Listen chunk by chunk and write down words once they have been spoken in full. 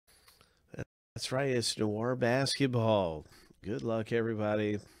That's right, it's Noir basketball. Good luck,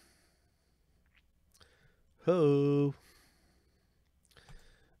 everybody. Ho!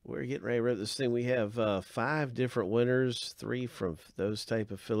 We're getting ready to rip this thing. We have 5 different winners, 3 from those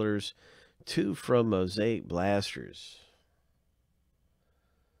type of fillers, 2 from Mosaic Blasters.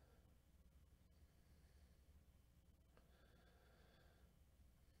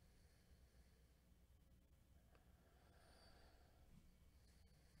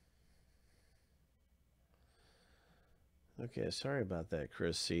 Okay, sorry about that,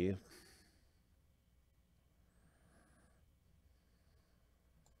 Chris C.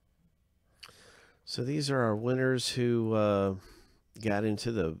 So these are our winners who got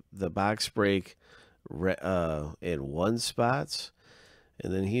into the box break in 1 spots.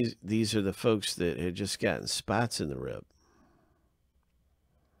 And then these are the folks that had just gotten spots in the rip.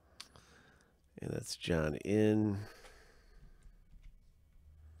 And that's John N.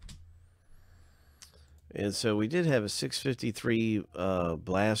 And so we did have a 653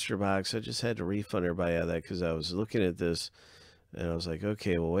 blaster box. I just had to refund everybody out of that because I was looking at this and I was like,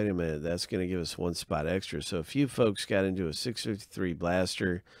 okay, well, wait a minute. That's going to give us 1 spot extra. So a few folks got into a 653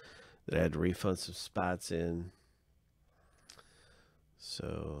 blaster that I had to refund some spots in.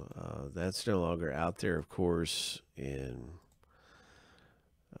 So that's no longer out there, of course. And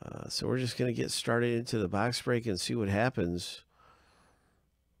so we're just going to get started into the box break and see what happens.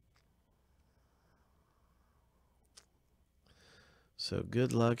 So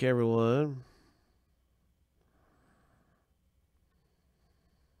good luck, everyone.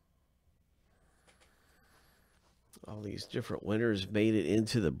 All these different winners made it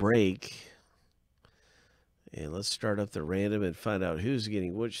into the break. And let's start up the random and find out who's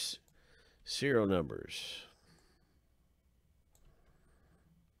getting which serial numbers.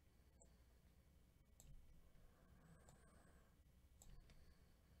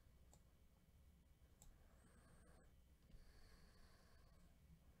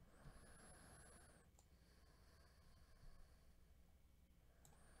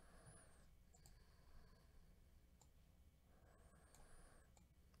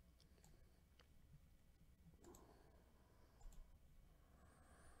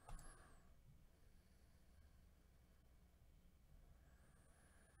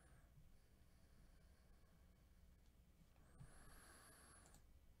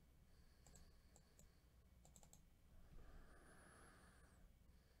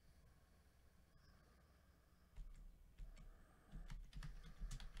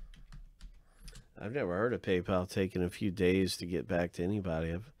 I've never heard of PayPal taking a few days to get back to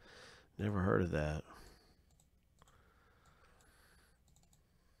anybody. I've never heard of that.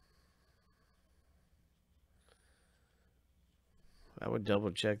 I would double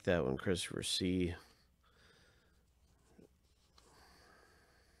check that one, Christopher C.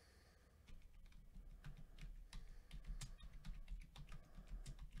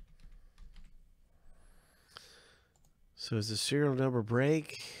 So is the serial number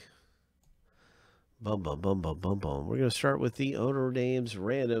break? Bum, bum, bum, bum, bum, bum. We're going to start with the owner names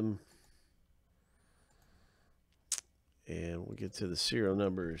random. And we'll get to the serial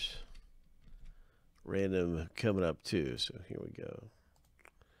numbers random coming up too. So here we go.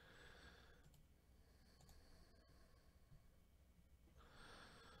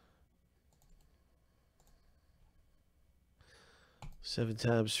 Seven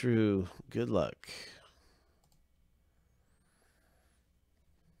times through. Good luck.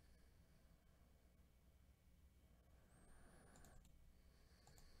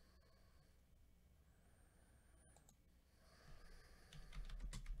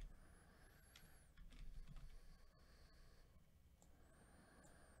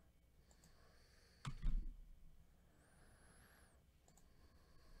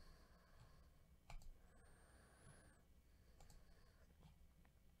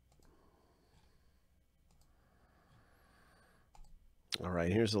 All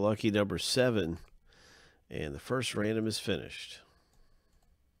right, here's the lucky number 7. And the first random is finished.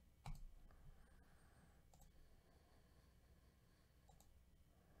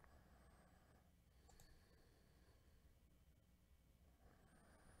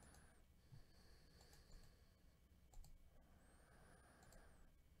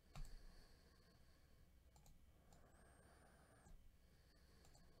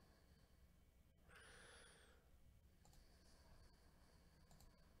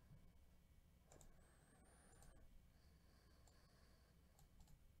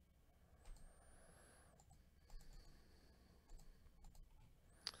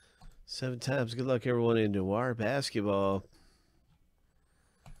 Seven times. Good luck, everyone, in Noir basketball.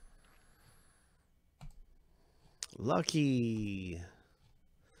 Lucky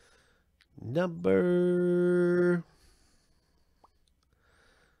number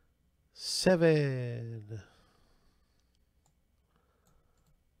 7.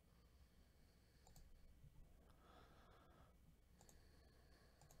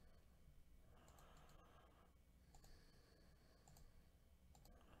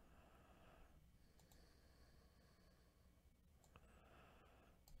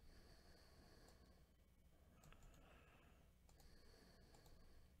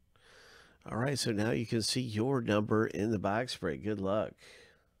 All right, so now you can see your number in the box break. Good luck.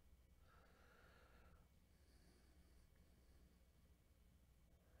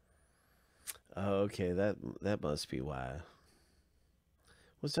 Oh, okay, that must be why.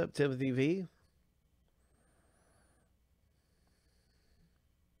 What's up, Timothy V?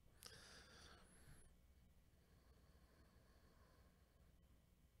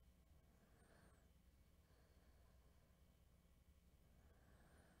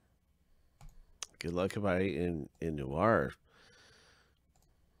 Good luck, everybody in Noir.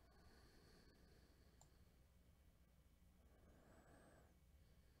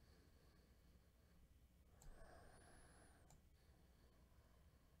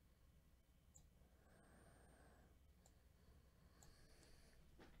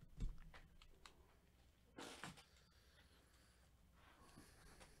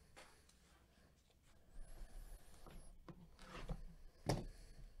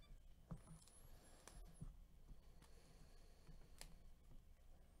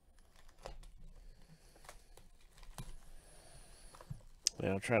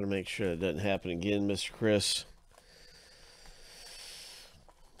 I'll try to make sure it doesn't happen again, Mr. Chris.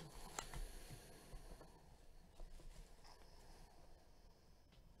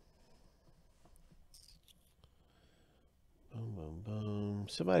 Boom, boom, boom.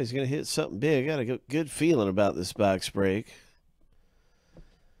 Somebody's going to hit something big. I got a good feeling about this box break.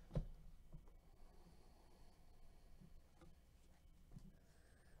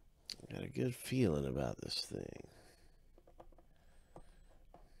 Got a good feeling about this thing.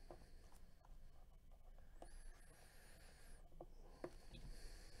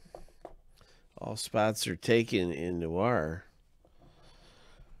 All spots are taken in Noir.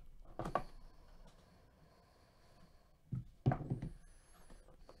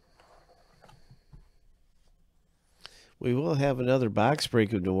 We will have another box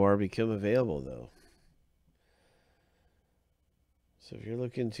break of Noir become available, though. So if you're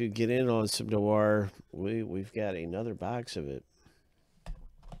looking to get in on some Noir, we've got another box of it.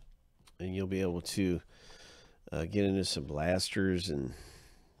 And you'll be able to get into some blasters and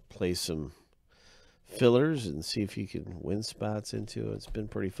play some fillers and see if you can win spots into it. It's been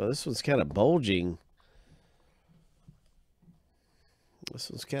pretty fun. This one's kind of bulging.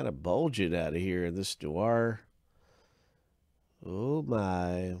 This one's kind of bulging out of here. This Noir. Oh,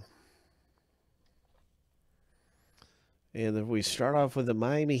 my. And if we start off with the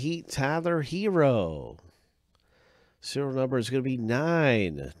Miami Heat Tyler Hero. Serial number is going to be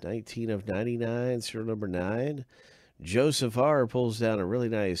 9. 19 of 99. Serial number 9. Joseph R. pulls down a really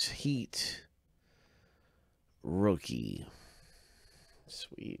nice Heat rookie.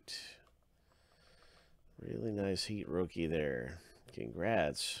 Sweet. Really nice Heat rookie there.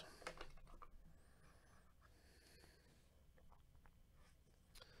 Congrats.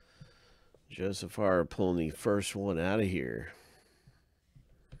 Joseph R. pulling the first one out of here.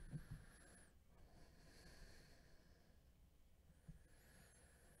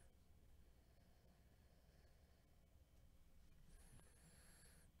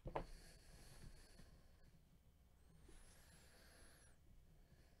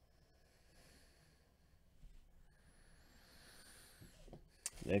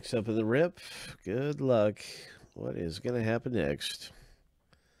 Next up in the rip, good luck. What is going to happen next?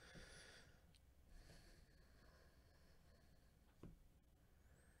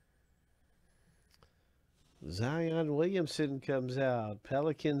 Zion Williamson comes out.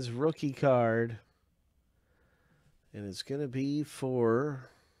 Pelicans rookie card. And it's going to be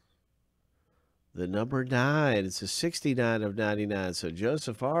for the number 9. It's a 69 of 99. So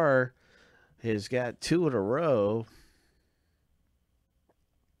Joseph R. has got 2 in a row.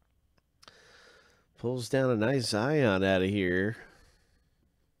 Pulls down a nice Zion out of here.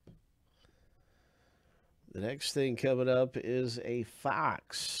 The next thing coming up is a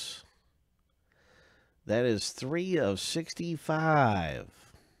Fox. That is 3 of 65.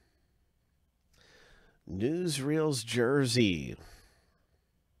 Newsreels jersey.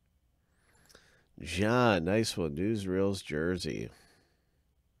 John, nice one. Newsreels jersey.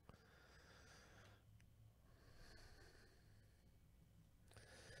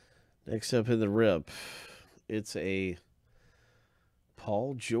 Next up in the rip, it's a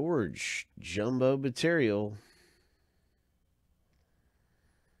Paul George, jumbo material.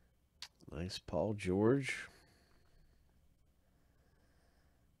 Nice Paul George.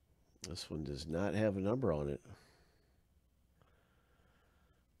 This one does not have a number on it.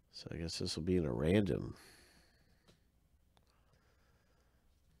 So I guess this will be in a random.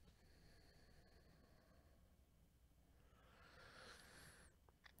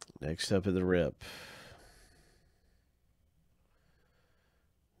 Next up in the rip.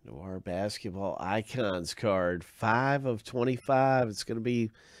 Noir basketball icons card. 5 of 25. It's going to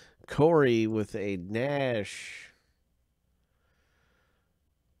be Corey with a Nash.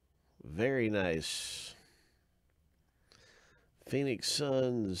 Very nice. Phoenix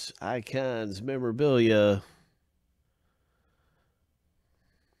Suns icons memorabilia.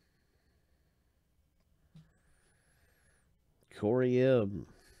 Corey M.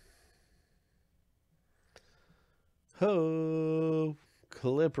 Ho!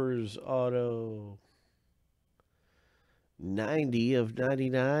 Clippers auto. 90 of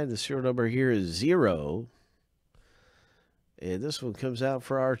 99. The serial number here is 0. And this one comes out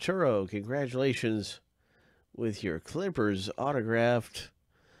for Arturo. Congratulations with your Clippers autographed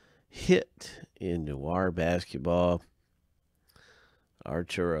hit in Noir basketball.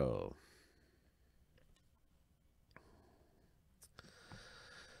 Arturo.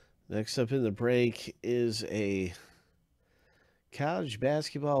 Next up in the break is a college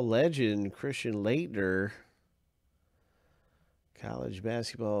basketball legend, Christian Laettner. College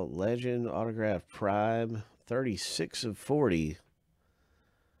basketball legend, autograph prime, 36 of 40.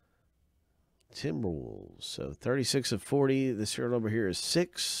 Timberwolves. So 36 of 40. The serial number here is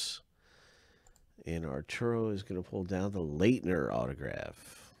 6. And Arturo is going to pull down the Laettner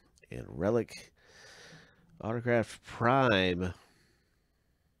autograph. And relic autograph prime.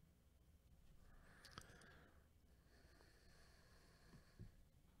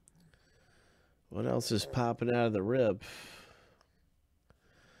 What else is popping out of the rip?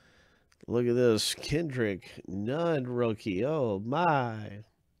 Look at this. Kendrick Nunn rookie. Oh, my.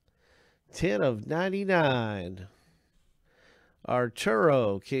 10 of 99.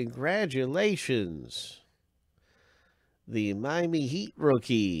 Arturo, congratulations. The Miami Heat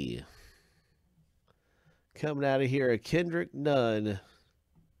rookie. Coming out of here, a Kendrick Nunn.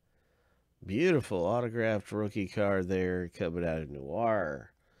 Beautiful autographed rookie card there coming out of Noir.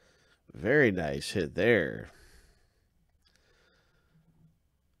 Very nice hit there.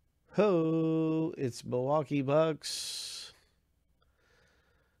 Ho! It's Milwaukee Bucks.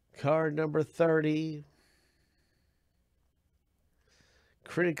 Card number 30.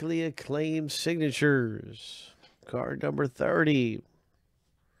 Critically acclaimed signatures. Card number 30.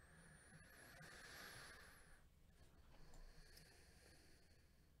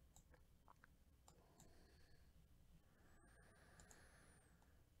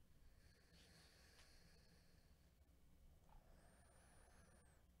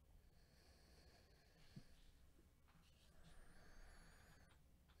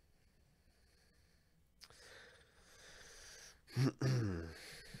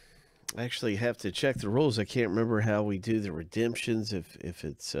 I actually have to check the rules. I can't remember how we do the redemptions. If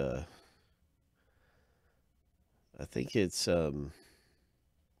it's I think it's I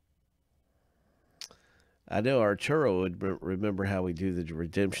know Arturo would remember how we do the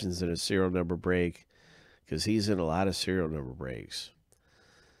redemptions in a serial number break, because he's in a lot of serial number breaks.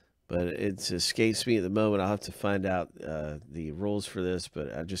 But it escapes me at the moment. I'll have to find out the rules for this,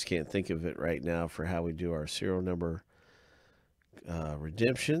 but I just can't think of it right now for how we do our serial number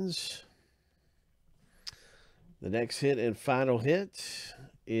redemptions. The next hit and final hit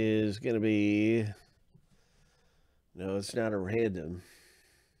is going to be, no, it's not a random.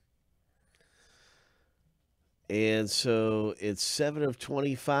 And so it's 7 of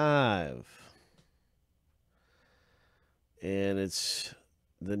 25. And it's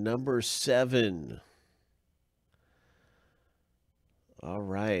the number 7. All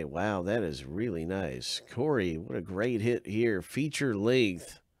right. Wow, that is really nice. Corey, what a great hit here. Feature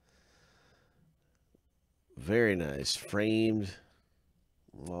length. Very nice. Framed.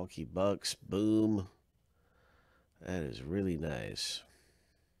 Milwaukee Bucks. Boom. That is really nice.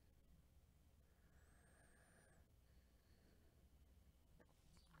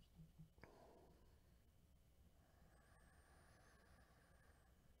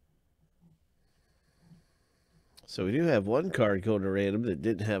 So we do have one card going to random that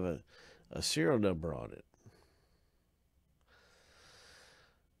didn't have a serial number on it.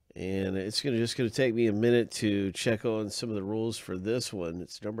 And it's just going to take me a minute to check on some of the rules for this one.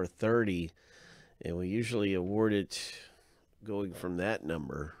 It's number 30, and we usually award it going from that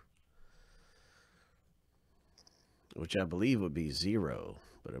number. which I believe would be 0.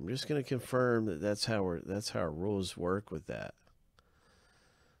 But I'm just going to confirm that that's how our rules work with that.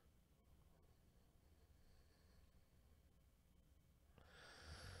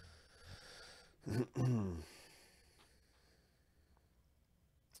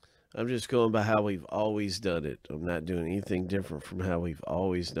 I'm just going by how we've always done it. I'm not doing anything different from how we've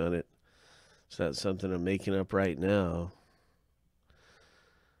always done it. It's not something I'm making up right now.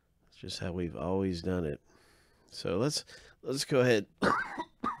 It's just how we've always done it. So let's go ahead.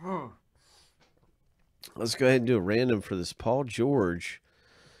 Let's go ahead and do a random for this Paul George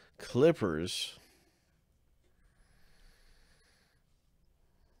Clippers.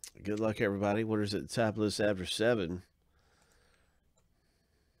 Good luck, everybody. Winners at the top of this after 7.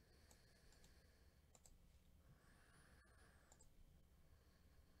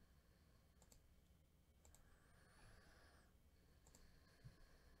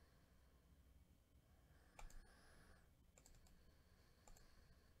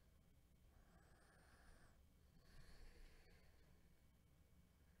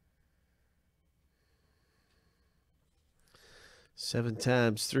 Seven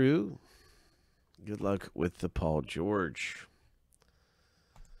times through. Good luck with the Paul George.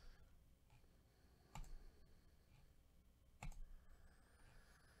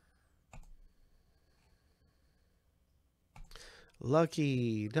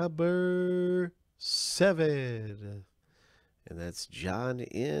 Lucky number 7. And that's John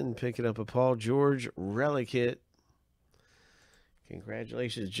N. picking up a Paul George relic hit.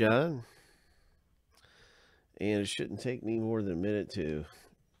 Congratulations, John. And it shouldn't take me more than a minute to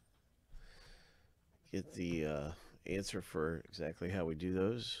get the answer for exactly how we do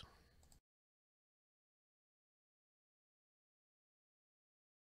those.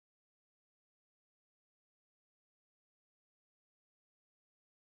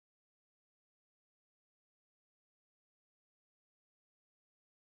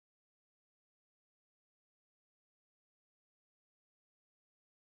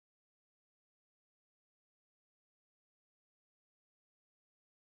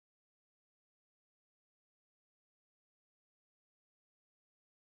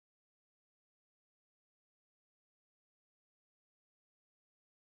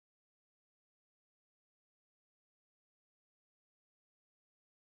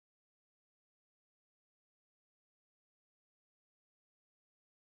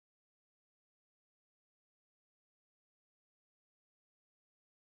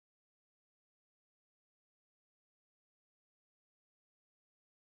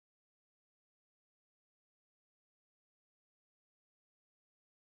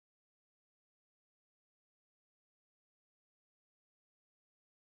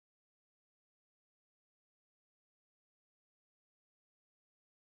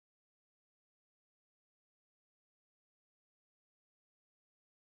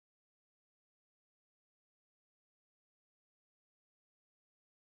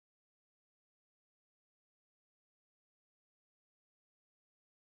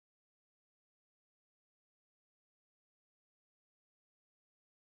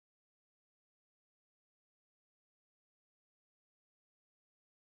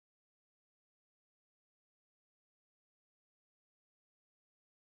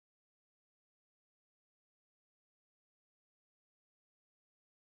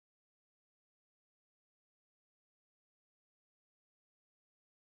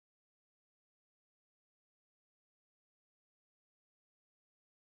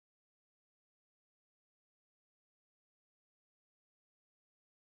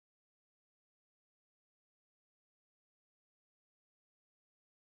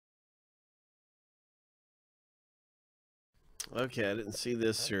 Okay, I didn't see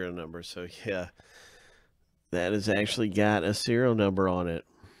this serial number, so yeah, that has actually got a serial number on it.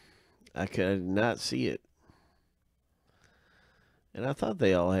 I could not see it. And I thought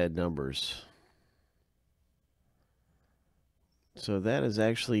they all had numbers. So that has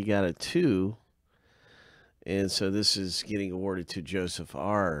actually got a 2. And so this is getting awarded to Joseph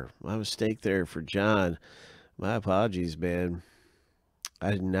R. My mistake there for John. My apologies, man.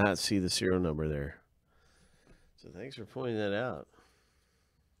 I did not see the serial number there. So thanks for pointing that out.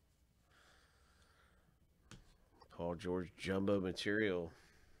 Paul George Jumbo material.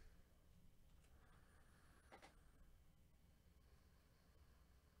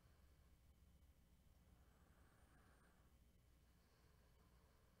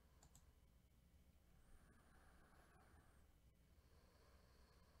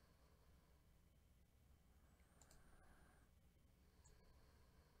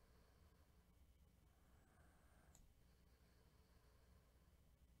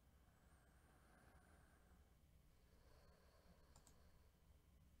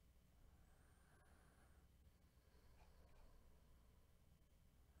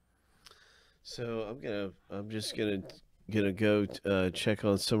 So I'm just gonna go check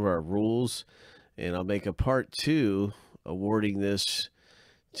on some of our rules, and I'll make a part two awarding this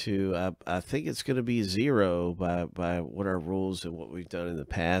to I think it's going to be zero by what our rules and what we've done in the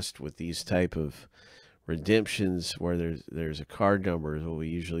past with these type of redemptions where there's a card number. What we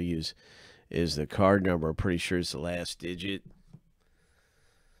usually use is the card number. I'm pretty sure it's the last digit.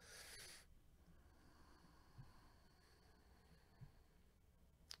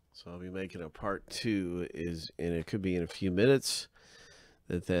 So I'll be making a part two, and it could be in a few minutes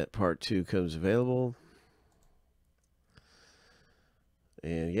that part two comes available.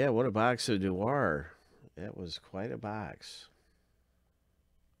 And yeah, what a box of Noir. That was quite a box.